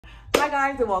Hi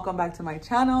guys, and welcome back to my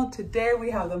channel. Today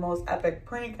we have the most epic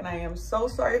prank, and I am so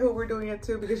sorry who we're doing it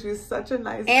to because she's such a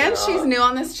nice and girl. She's new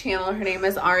on this channel. Her name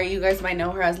is Aury. You guys might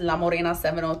know her as La Morena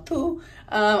 702.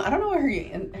 I don't know where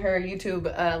her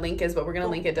YouTube link is, but we're gonna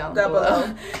link it down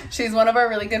below. She's one of our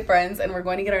really good friends, and we're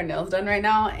going to get our nails done right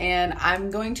now. And I'm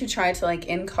going to try to like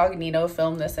incognito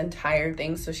film this entire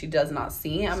thing so she does not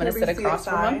see. I'm gonna sit across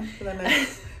from him for the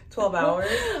next 12 hours.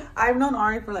 I've known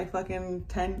Aury for like fucking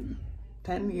 10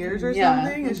 years or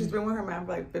something, and she's been with her man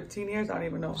for like 15 years. I don't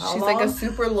even know how long. She's like a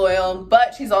super loyal,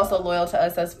 but she's also loyal to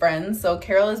us as friends. So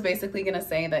Carol is basically gonna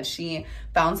say that she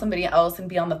found somebody else and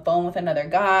be on the phone with another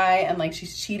guy, and like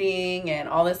she's cheating and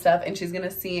all this stuff, and she's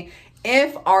gonna see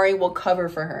if Aury will cover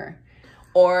for her,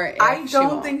 or if I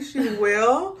don't think she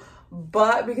will,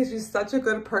 but because she's such a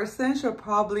good person, she'll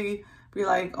probably be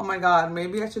like, oh my god,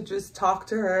 maybe I should just talk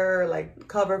to her, like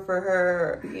cover for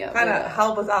her, kind of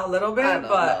help us out a little bit.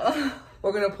 But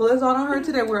we're gonna pull this on her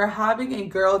today. We're having a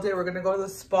girl day. We're gonna go to the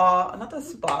spa. Not the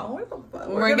spa. What the fuck?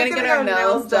 We're gonna get our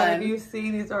nails done. You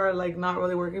see, these are like not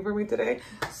really working for me today.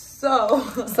 So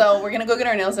we're gonna go get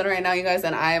our nails done right now, you guys,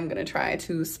 and I am gonna try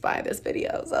to spy this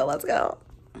video. So let's go.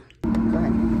 Go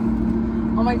ahead.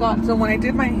 Oh my god! So when I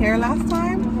did my hair last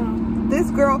time, this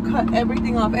girl cut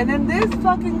everything off, and then this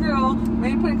fucking girl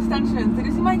made me put extensions. Did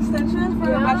you see my extensions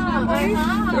for her bachelor party?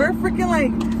 They were freaking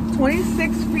like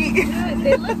 26 feet. Dude,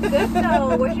 they look good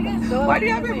though. Where'd you guys go? Why do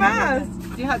you have your mask?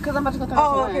 Do you have? Cause I'm about to go through.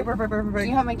 Oh, okay, perfect. Do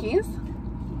you have my keys?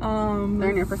 They're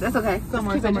in your purse. It's okay.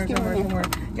 Somewhere.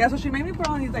 Yeah, so she made me put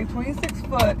on these like 26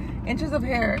 inches of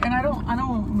hair, and I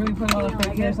don't really put a lot of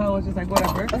fake hair, so I was just like,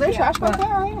 whatever. Is there trash back there?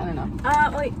 Right? I don't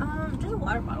know. Wait, there's a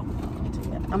water bottle.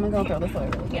 I'm gonna go throw this away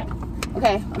really quick. Yeah.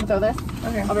 Okay, I'm gonna throw this.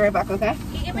 Okay. I'll be right back, okay?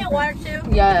 Can you give me a water too?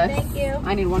 Yes. Thank you.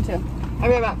 I need one too. I'll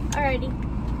be right back. Alrighty.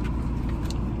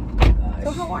 So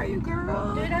how are you,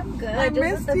 girl? Dude, I'm good. I just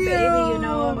missed with the you. baby, you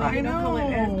know. I know. How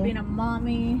it is being a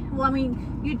mommy. Well, I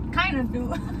mean, you kind of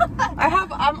do. I have,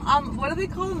 what do they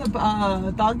call them?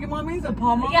 The doggy mommies? The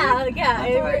paw mommies? Yeah.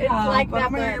 It's like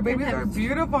but that. Your babies are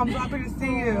beautiful. I'm so happy to see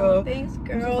you. Thanks,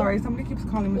 girl. I'm so sorry. Somebody keeps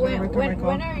calling me.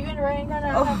 When are you and Ryan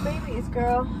gonna have babies,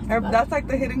 girl? That's like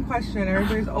the hidden question.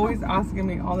 Everybody's always asking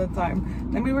me all the time.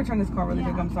 Let me return this call really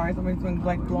quick. I'm sorry. Somebody's been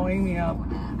like blowing me up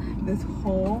this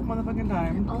whole motherfucking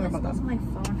time. Oh, Sorry about that. That's my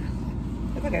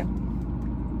phone. It's okay.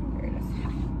 There it is.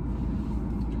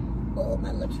 Oh,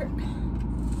 my lips hurt.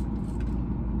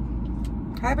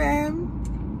 Hi, babe.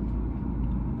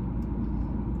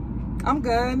 I'm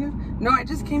good. No, I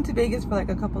just came to Vegas for like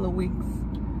a couple of weeks.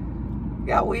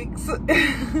 Yeah, weeks.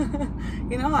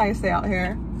 You know how I stay out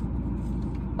here.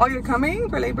 Oh, you're coming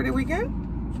for Labor Day weekend?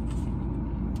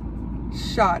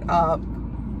 Shut up.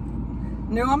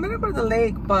 No, I'm gonna go to the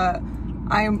lake, but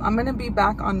I'm gonna be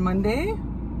back on Monday.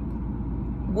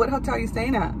 What hotel are you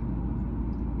staying at?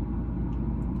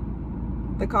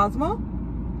 The Cosmo?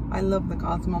 I love the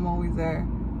Cosmo. I'm always there.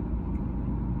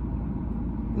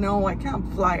 No, I can't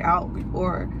fly out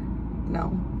before.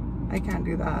 No, I can't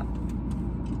do that.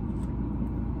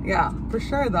 Yeah, for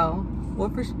sure though.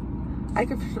 What for? I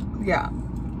could. Yeah,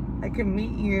 I can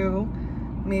meet you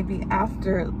maybe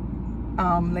after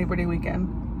Labor Day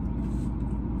weekend.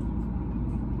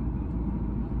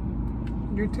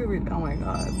 You're too. Oh my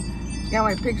god. Yeah,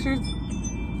 my pictures.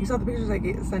 You saw the pictures I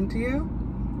sent to you?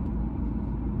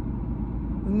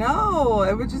 No,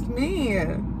 it was just me.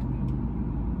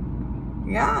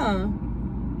 Yeah.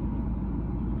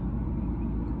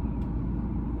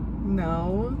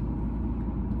 No.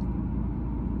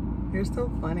 You're so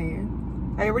funny.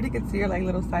 I already could see your like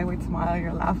little sideways smile.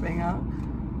 You're laughing, huh?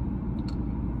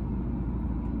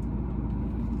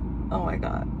 Oh my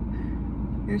god.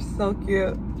 You're so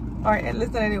cute. Alright, and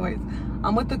listen, anyways.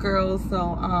 I'm with the girls,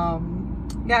 so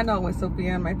yeah, no, with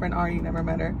Sophia and my friend Aury. You never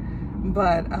met her.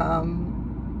 But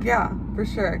yeah, for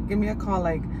sure. Give me a call,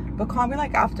 like, but call me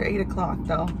like after 8 o'clock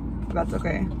though, if that's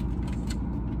okay.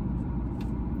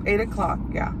 8 o'clock,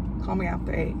 yeah. Call me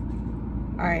after 8.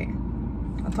 Alright.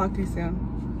 I'll talk to you soon.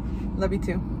 Love you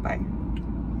too. Bye.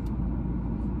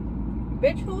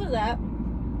 Bitch, who was that?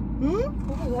 Hmm?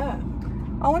 Who was that?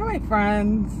 Oh, one of my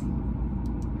friends.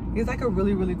 He's like a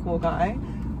really, really cool guy.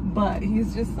 But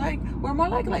he's just like, we're more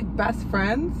like best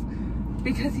friends.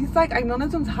 Because he's like, I've known him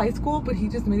since high school, but he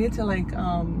just made it to like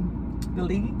the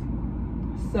league.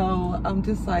 So I'm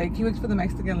just like, he works for the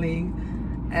Mexican league.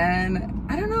 And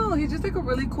I don't know, he's just like a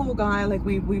really cool guy. Like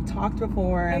we've talked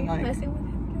before. Are and you like messing with him?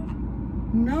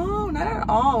 No, not at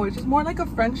all. It's just more like a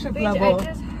friendship Bitch, level. I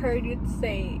just heard you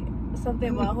say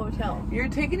something about a hotel. You're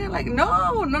taking it like,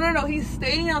 no. He's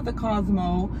staying at the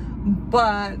Cosmo,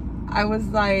 but I was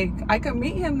like, I could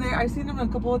meet him there. I've seen him a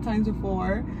couple of times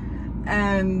before.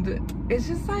 And it's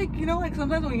just like, you know, like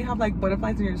sometimes when you have like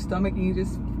butterflies in your stomach and you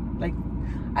just like,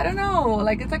 I don't know,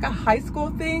 like it's like a high school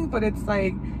thing, but it's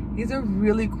like, he's a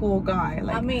really cool guy.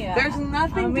 Like, Amiga, there's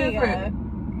nothing different.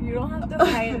 You don't have to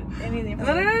hide anything. No.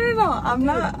 I'm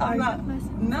not.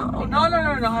 No.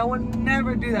 I would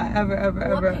never do that ever.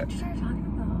 What picture are you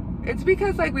talking about? It's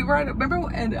because like we were at,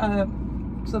 remember at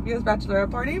Sophia's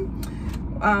bachelorette party?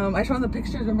 I showed them the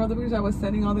pictures. Remember the pictures I was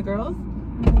sending all the girls?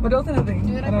 But don't say anything.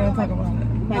 Dude, I don't want to talk about it.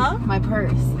 Huh? My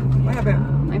purse. What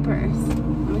happened? My purse. Let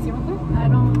me see real quick. I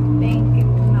don't think,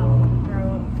 no,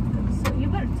 girl. So you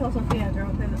better tell Sophia,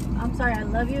 girl, because I'm sorry, I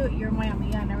love you, you're my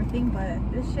amiga and everything, but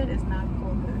this shit is not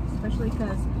cool, dude. Especially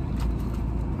because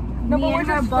me and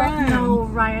her both know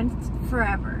Ryan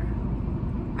forever.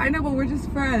 I know, but we're just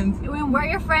friends. I mean, we're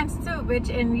your friends too, bitch,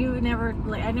 and you never,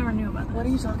 like, I never knew about that. What are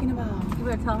you talking about? You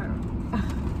better tell her.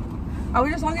 I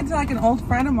was just talking to like an old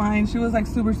friend of mine. She was like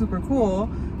super cool.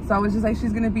 So I was just like,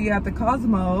 she's gonna be at the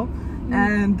Cosmo,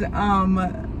 and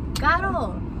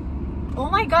Gato. Oh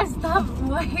my God, stop!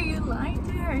 Why are you lying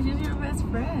to her? She's your best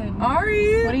friend.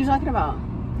 Aury. What are you talking about?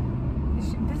 This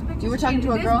bitch You were is talking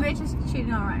cheating. to a girl? This bitch is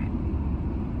cheating on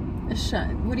Ryan.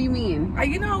 Shut. What do you mean?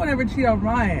 You know I would never cheat on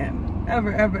Ryan.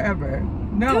 Ever.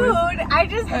 No. Dude, I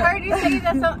just heard you say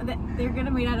that they're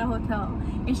gonna meet at a hotel,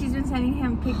 and she's been sending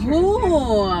him pictures.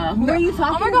 Who are you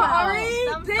talking Oh my God, about? Aury.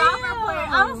 Some soccer player.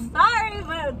 I'm sorry,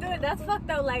 but dude, that's fucked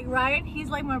up. Like Ryan, he's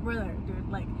like my brother, dude.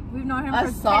 Like we've known him A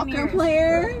for soccer 10 years.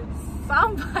 Player?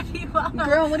 Somebody.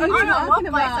 Girl, what are you talking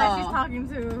about? That she's about? talking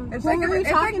to. It's Who like, were you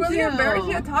it's like talking really to?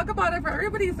 embarrassing to talk about it for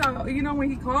everybody. So, you know, when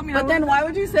he called me. But then why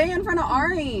would you say it in front of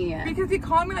Aury? Because he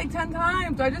called me like 10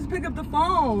 times. So I just picked up the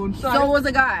phone. So it was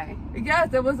a guy.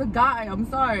 Yes, it was a guy. I'm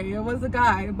sorry. It was a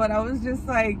guy. But I was just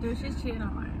like. Dude, she's cheating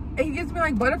on Ryan. He gives me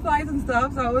like butterflies and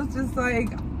stuff. So I was just like,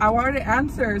 I wanted to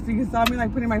answer. So you saw me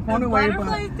like putting my phone away.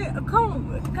 Butterflies, come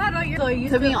on. God, you're so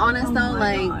used To be honest oh though,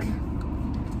 my like. God.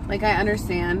 Like I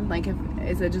understand, like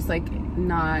is it just like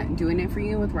not doing it for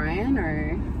you with Ryan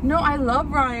or? No, I love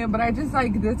Ryan, but I just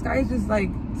like this guy's just like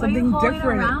Why are you something holding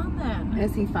different. around then?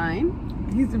 Is he fine?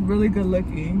 He's really good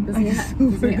looking. Does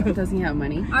Like, he have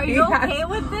money? Are He you has- okay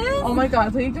with this? Oh my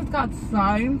God! So he just got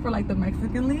signed for like the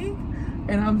Mexican league,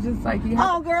 and I'm just like, he has,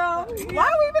 Oh girl, why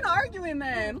are we even arguing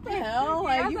then? What the hell? He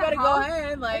Like has you a gotta go house- ahead.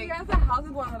 He Like has a house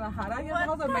in Guadalajara. He has a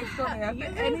house in What Mexico, the heck? You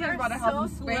and he guys has bought a are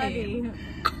house so in Spain.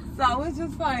 slutty. So I was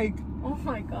just like, Oh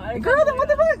my God. girl, then what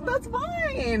the fuck? That's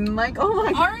fine. Like oh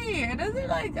my God. Ari, it doesn't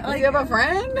like. Does he have a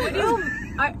friend?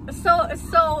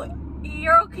 So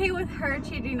you're okay with her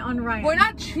cheating on Ryan? We're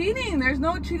not cheating. There's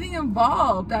no cheating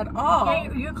involved at all. Hey,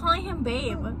 you're calling him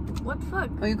babe. What the fuck?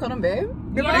 Oh, you called him babe?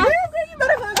 Yeah. You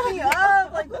better hook me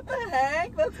up. Like what the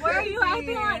heck? That's Why are you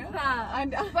crazy. acting like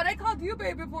that? But I called you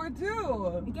babe before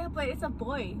too. Yeah, but it's a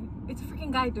boy. It's a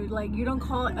freaking guy, dude. Like, you don't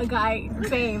call a guy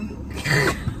babe.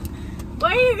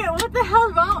 Why are you gonna, what the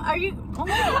hell's wrong? Are you, oh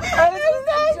my God. I'm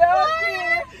just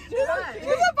What?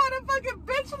 She's about to fucking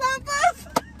bitch slap us.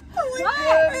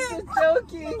 What? Just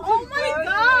joking. Oh my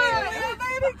God.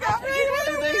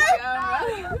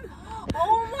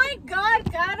 Oh my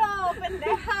God, Gato,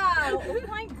 pendeja. Oh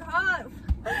my God.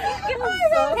 Take it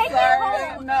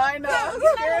home. No, I know.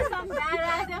 You better some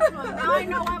badass influence. Now I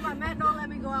know why my man don't let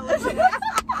me go out with you.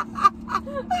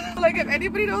 Like if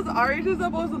anybody knows Ari, she's the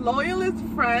most loyalist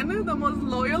friend, the most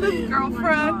loyalist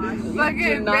girlfriend, like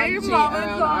in babe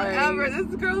mama song ever.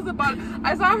 This girl's about.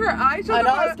 I saw her eyes. I know.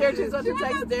 I'm scared she's about to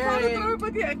text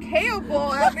Derek. She a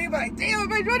cable at me, like, damn,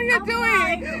 bitch, what are you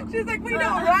doing? She's like, we know,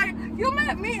 right? You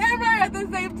met me and Ryan at the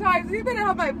same time, so you better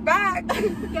have my back.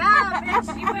 Yeah,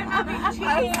 bitch, you better not be cheating.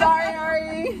 I'm sorry,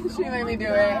 Ari. She made me do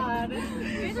it.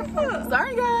 God.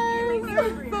 Sorry, guys.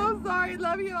 I'm so sorry.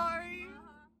 Love you, Ari.